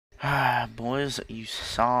Boys, you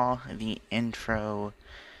saw the intro.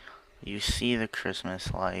 You see the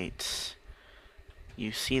Christmas lights.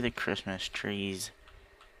 You see the Christmas trees.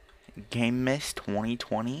 GameMas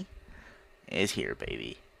 2020 is here,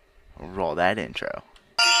 baby. Roll that intro.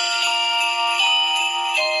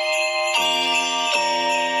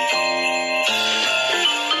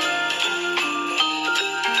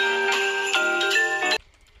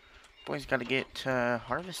 Boys, gotta get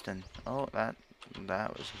harvesting. Oh, that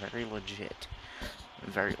was very legit.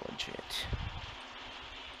 Very legit.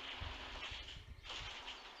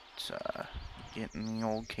 It's getting the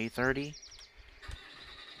old K30.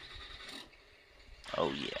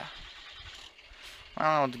 Oh yeah. I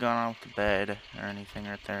don't know what's going on with the bed or anything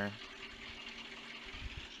right there.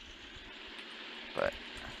 But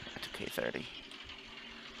it's a K30.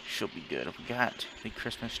 She'll be good. We got the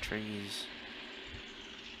Christmas trees.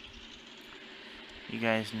 You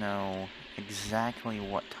guys know exactly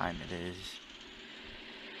what time it is.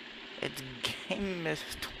 It's GameMas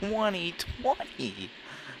 2020!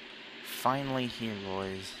 Finally here,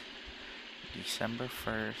 boys. December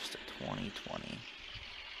 1st, 2020.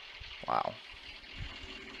 Wow.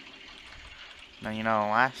 Now, you know,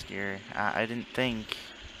 last year, I didn't think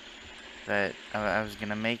that I was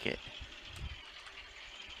gonna make it.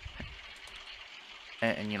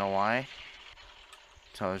 And you know why?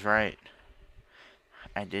 So I was right.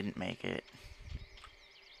 I didn't make it.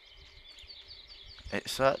 It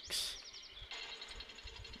sucks.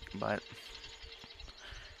 But,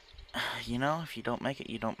 you know, if you don't make it,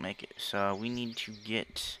 you don't make it. So we need to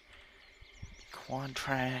get quad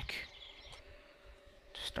track.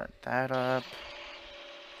 Start that up.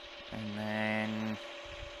 And then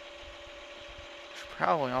should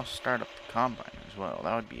probably also start up the combine as well.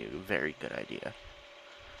 That would be a very good idea.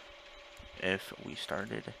 If we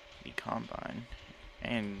started the combine.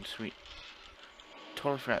 And sweet.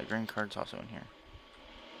 Totally forgot the green card's also in here.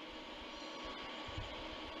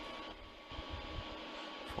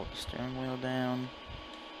 Fold the steering wheel down.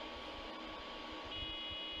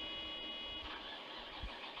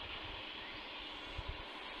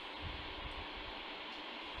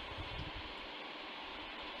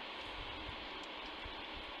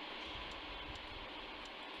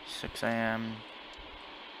 $6 a.m.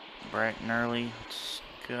 bright and early. Let's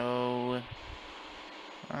go.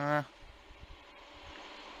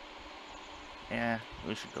 Yeah,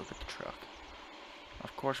 we should go get the truck.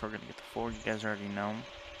 Of course we're gonna get the Ford, you guys already know.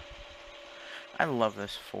 I love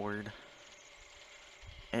this Ford.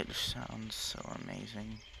 It just sounds so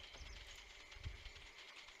amazing.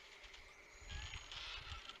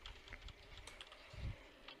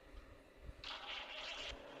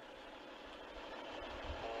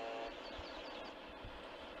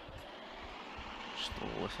 Just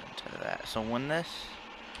listen to that. So when this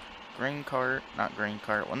when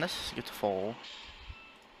this gets full,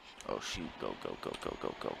 oh shoot, go.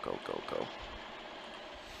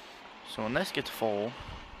 So when this gets full,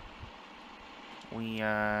 we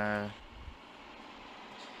gotta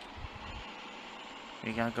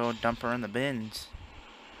go dump her in the bins.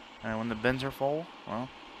 And when the bins are full, well,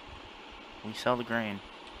 we sell the grain.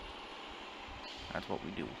 That's what we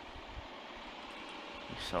do.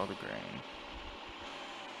 We sell the grain.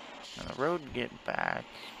 And the road to get back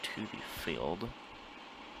to the field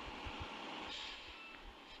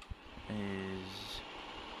is...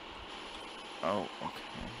 Oh,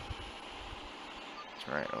 okay. It's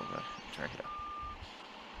right over. It's right here.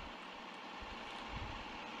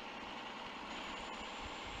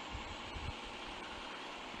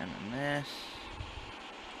 And then this.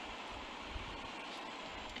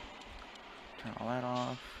 Turn all that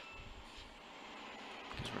off.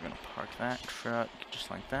 Because we're going to park that truck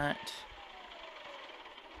just like that.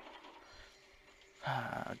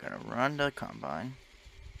 I'm going to run to the combine.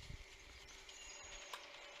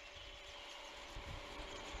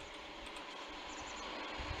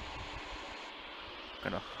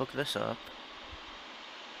 Gonna hook this up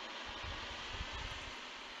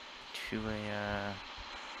to a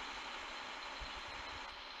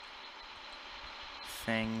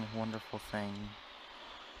wonderful thing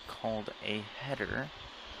called a header,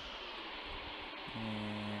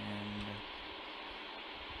 and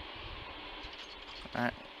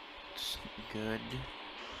that's good.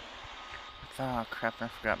 Ah, crap! I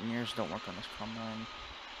forgot mirrors don't work on this combine.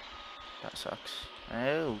 That sucks.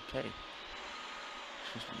 Okay.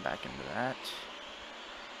 Just back into that.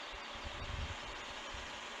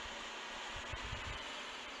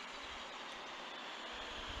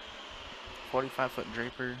 $45-foot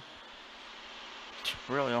draper. It's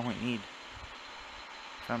really all we need.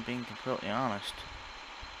 If I'm being completely honest.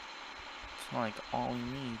 It's like all we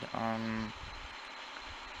need.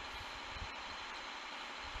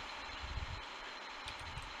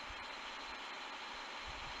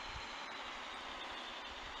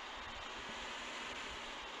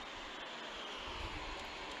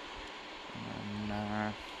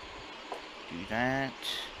 do that.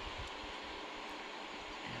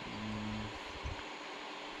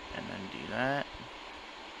 And then do that.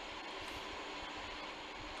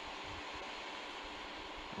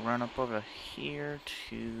 Run up over here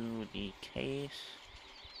to the case.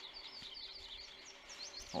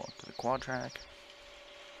 Or to the quad track.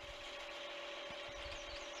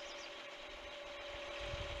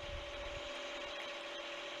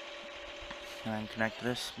 And then connect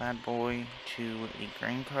this bad boy to the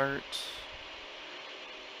grain cart.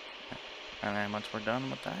 And then once we're done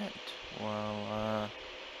with that, we'll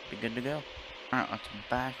be good to go. Alright, let's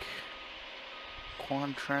back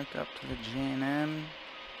quad track up to the J&M.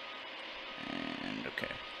 And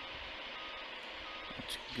okay.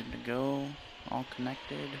 That's good to go. All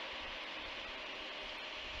connected.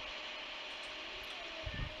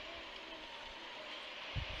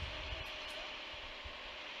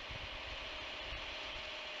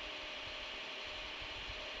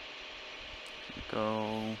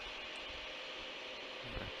 Go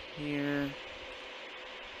over here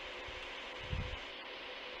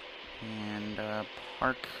and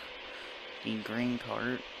park the grain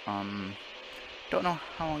cart. Don't know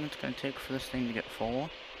how long it's gonna take for this thing to get full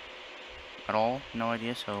at all. No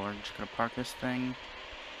idea. So we're just gonna park this thing.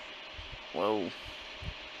 Whoa!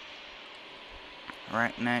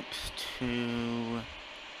 Right next to the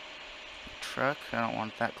truck. I don't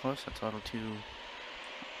want it that close. That's a little too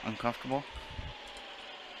uncomfortable.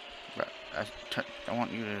 But I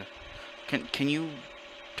want you to... Can you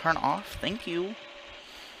turn off? Thank you.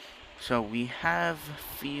 So we have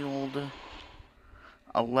field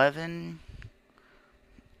 11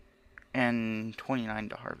 and 29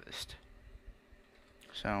 to harvest.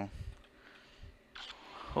 So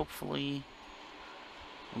hopefully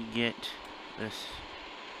we get this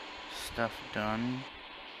stuff done.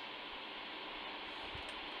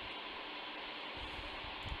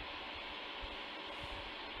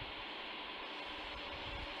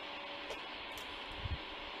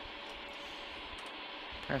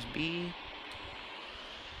 Press B,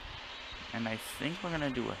 and I think we're gonna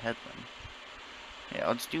do a headland. Yeah,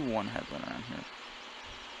 let's do one headland around here.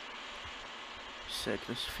 Sick.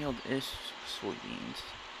 This field is soybeans,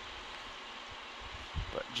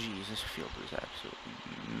 but geez, this field is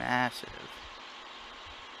absolutely massive.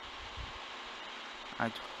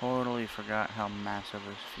 I totally forgot how massive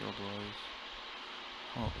this field was.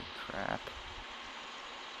 Holy crap.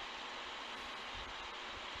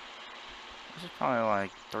 This is probably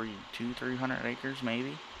like 300 acres,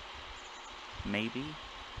 maybe. Maybe.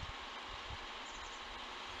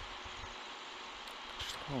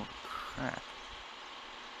 Just holy crap.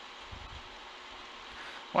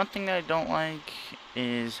 One thing that I don't like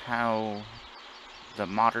is how the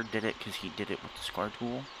modder did it, because he did it with the square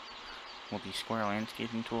tool. With the square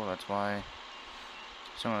landscaping tool. That's why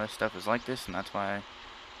some of this stuff is like this, and that's why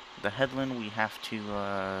the headland we have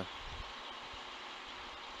to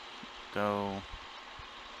go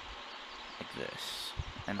like this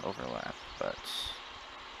and overlap, but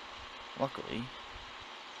luckily,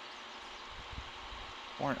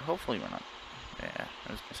 or hopefully we're not, yeah,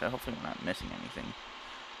 I was gonna say, hopefully we're not missing anything.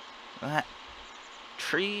 That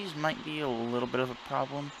trees might be a little bit of a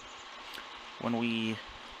problem when we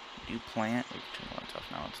do plant. We can turn the lights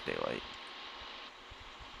off now, it's daylight.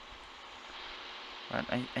 But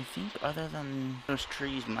I think other than those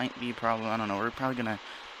trees might be a problem. I don't know, we're probably gonna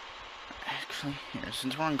actually, here,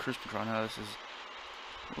 since we're on cruise control, now this is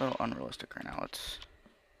a little unrealistic right now. Let's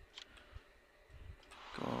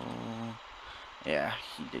go. Yeah,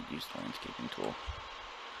 he did use the landscaping tool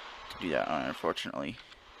to do that, unfortunately.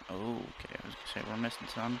 Oh, okay, I was gonna say we're missing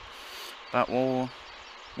some. But we'll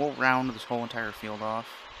round this whole entire field off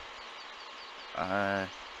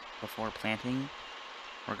before planting.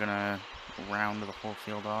 We're gonna round the whole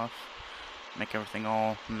field off, make everything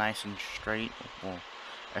all nice and straight. Well,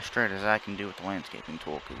 as straight as I can do with the landscaping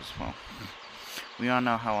tool, because, well, we all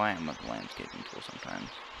know how I am with the landscaping tool sometimes.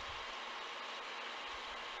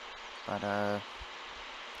 But,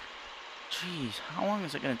 geez, how long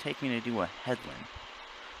is it going to take me to do a headland?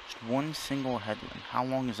 Just one single headland. How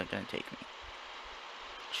long is it going to take me?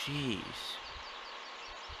 Jeez.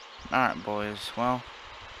 Alright, boys, well,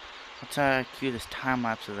 let's, cue this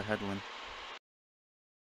time-lapse of the headland.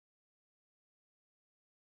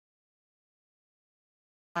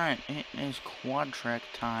 Alright, it is quad track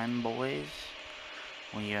time, boys.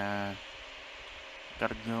 We, gotta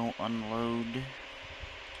go unload.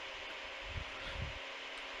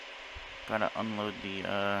 Gotta unload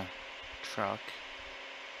the, truck.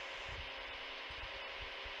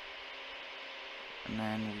 And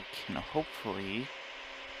then we can hopefully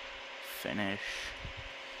finish.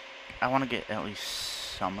 I want to get at least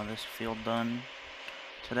some of this field done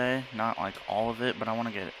today. Not like all of it, but I want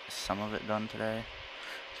to get some of it done today.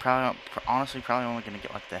 Honestly, probably only going to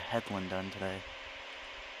get like the headland done today.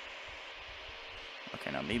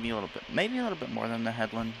 Okay, now maybe a little bit more than the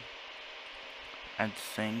headland, I'd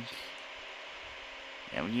think.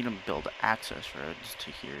 Yeah, we need to build access roads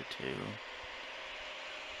to here too.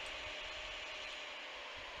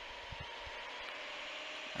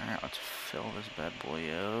 Alright, let's fill this bad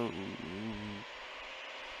boy out.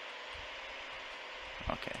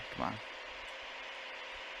 Okay, come on.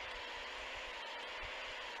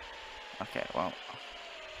 Okay, well,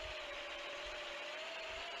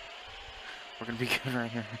 we're gonna be good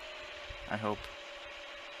right here, I hope.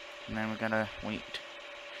 And then we gotta wait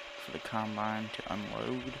for the combine to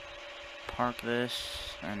unload, park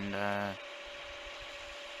this, and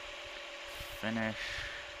finish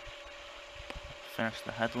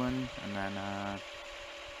the headland, and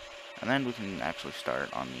then we can actually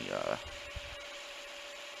start on the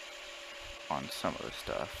on some of the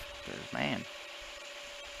stuff. Because man,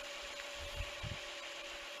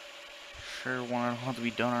 sure want it all to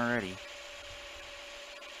be done already.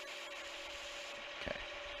 Okay.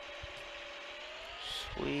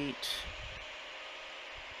 Sweet.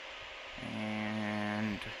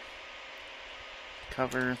 And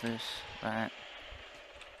cover this, that.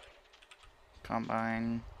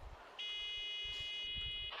 Combine.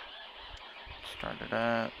 Start it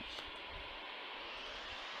up.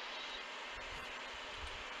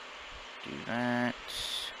 Do that.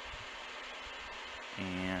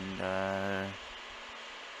 And I'll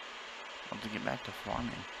have to get back to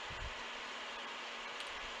farming.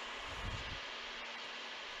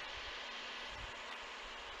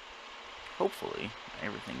 Hopefully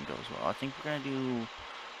everything goes well. I think we're gonna do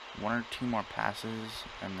 1 or 2 more passes,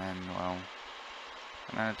 and then, well,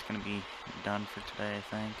 and then it's gonna be done for today, I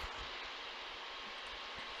think.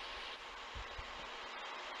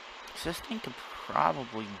 This thing could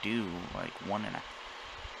probably do like 1.5.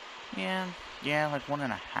 Yeah, like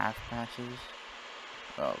 1.5 passes.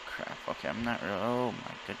 Oh crap! Okay, I'm not real. Oh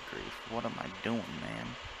my good grief! What am I doing,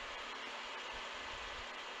 man?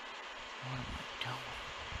 What am I doing?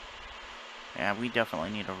 Yeah, we definitely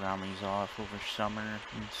need to round these off over summer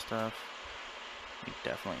and stuff. We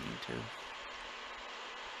definitely need to.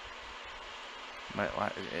 But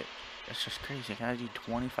it's just crazy. I gotta do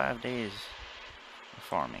 25 days of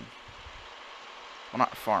farming. Well,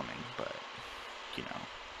 not farming, but, you know.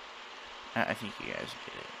 I think you guys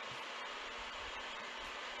get it.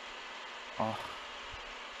 Oh.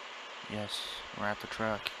 Yes, we're at the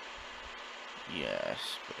truck.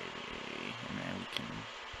 Yes, baby. And then we can...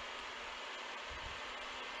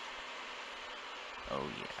 Oh,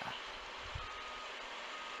 yeah.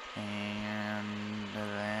 And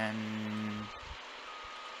then...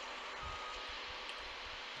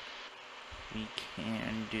 we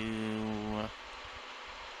can do...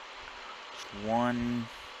 one...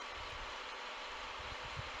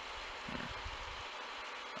 Here.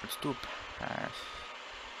 Let's do a pass.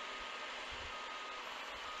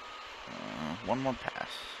 One more pass.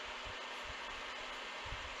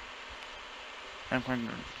 And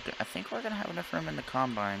I think we're gonna have enough room in the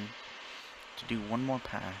combine to do one more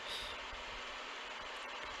pass.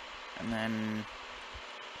 And then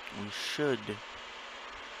we should,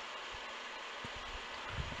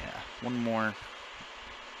 yeah, one more,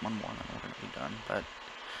 and then we're gonna be done. But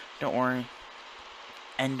don't worry,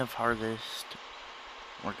 end of harvest,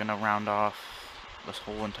 we're gonna round off this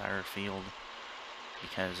whole entire field,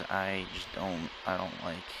 because I don't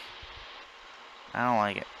like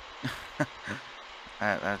it.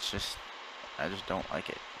 I just don't like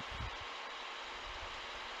it.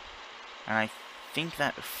 And I think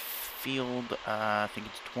that field, I think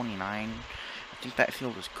it's 29. I think that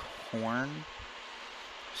field is corn.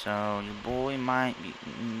 So your boy might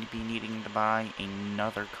be needing to buy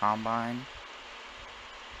another combine.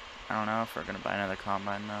 I don't know if we're gonna buy another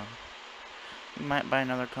combine though. We might buy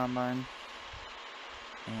another combine.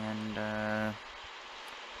 And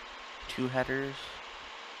 2 headers.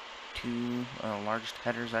 2 largest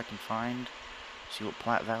headers I can find. See what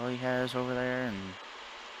Platte Valley has over there, and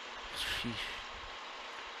sheesh,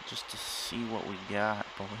 just to see what we got,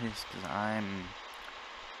 boys. Because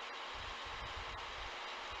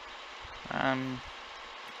I'm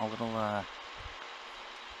a little I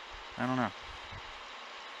don't know.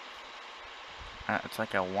 It's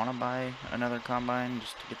like I want to buy another combine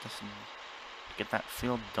just to get that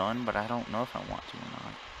field done, but I don't know if I want to or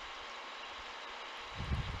not.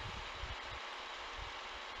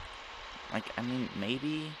 Like, I mean,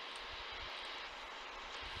 maybe,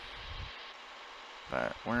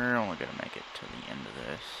 but we're only gonna make it to the end of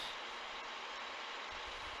this.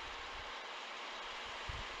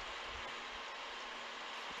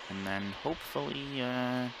 And then hopefully,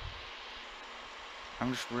 I'm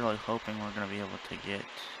just really hoping we're going to be able to get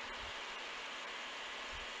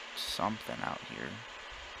something out here.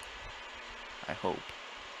 I hope.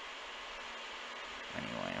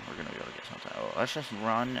 Anyway, we're going to be able to get something. Oh, let's just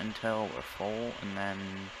run until we're full and then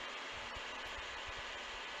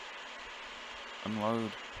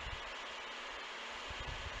unload.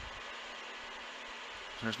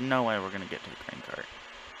 There's no way we're going to get to the crane cart.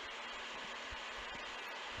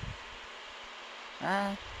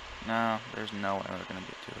 No, there's no way we're going to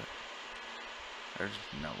get to it. There's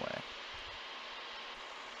no way.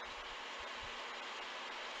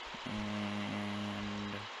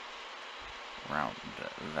 And round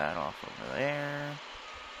that off over there.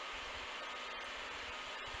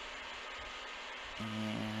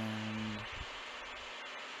 And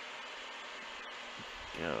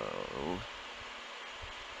go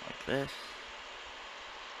like this.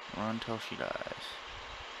 Run until she dies.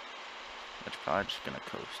 It's probably just gonna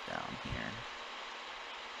coast down here.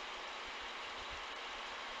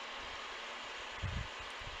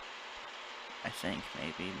 I think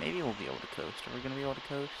maybe we'll be able to coast. Are we gonna be able to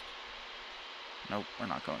coast? Nope, we're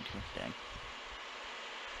not going to. Dang.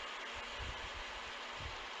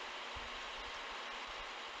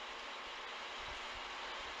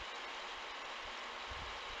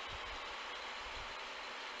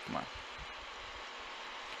 Come on.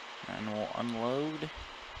 And we'll unload.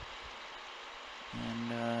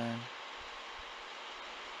 And,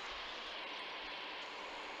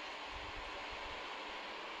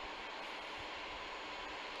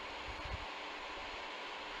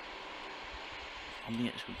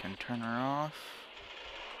 yes, we can turn her off.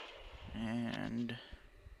 And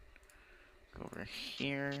go over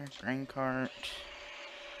here, grain cart.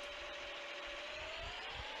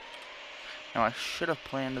 Now I should have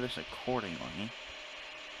planned this accordingly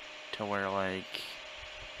to where, like,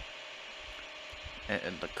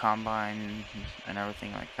 the combine and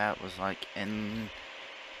everything like that was like in,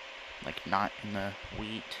 like, not in the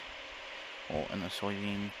wheat or in the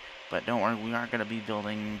soybean. But don't worry, we aren't going to be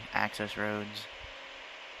building access roads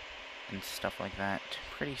and stuff like that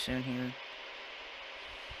pretty soon here,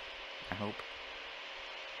 I hope.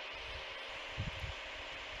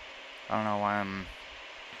 I don't know why I'm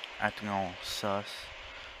acting all sus.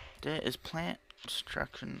 Is plant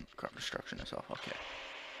destruction, crop destruction itself? Okay.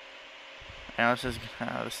 Now this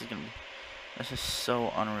is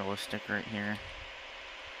so unrealistic right here.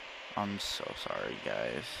 I'm so sorry,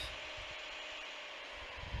 guys.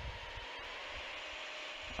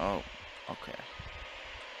 Oh, okay.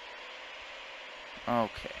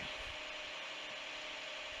 Okay.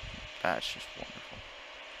 That's just wonderful.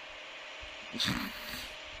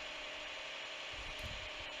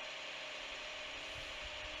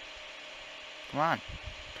 Come on.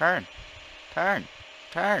 Turn. Turn.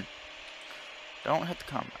 Turn. Don't hit the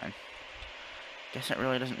combine. Guess it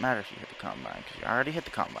really doesn't matter if you hit the combine, because you already hit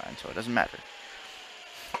the combine, so it doesn't matter.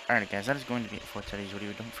 Alright guys, that is going to be it for today's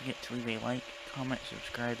video. Don't forget to leave a like, comment,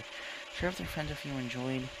 subscribe, share with your friends if you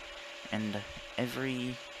enjoyed, and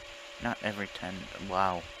not every 10,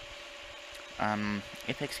 wow.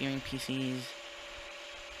 Apex Gaming PCs,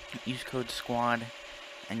 use code SQUAD,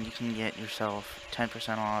 and you can get yourself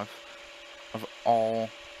 10% off of all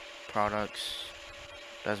products.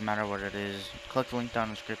 Doesn't matter what it is. Click the link down in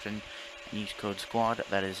the description and use code SQUAD.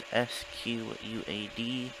 That is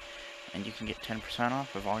SQUAD, and you can get 10%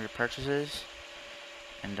 off of all your purchases.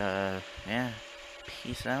 And yeah,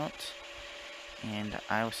 peace out, and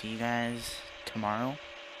I will see you guys tomorrow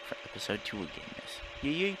for episode 2 of GameMas.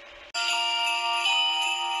 Yee yee.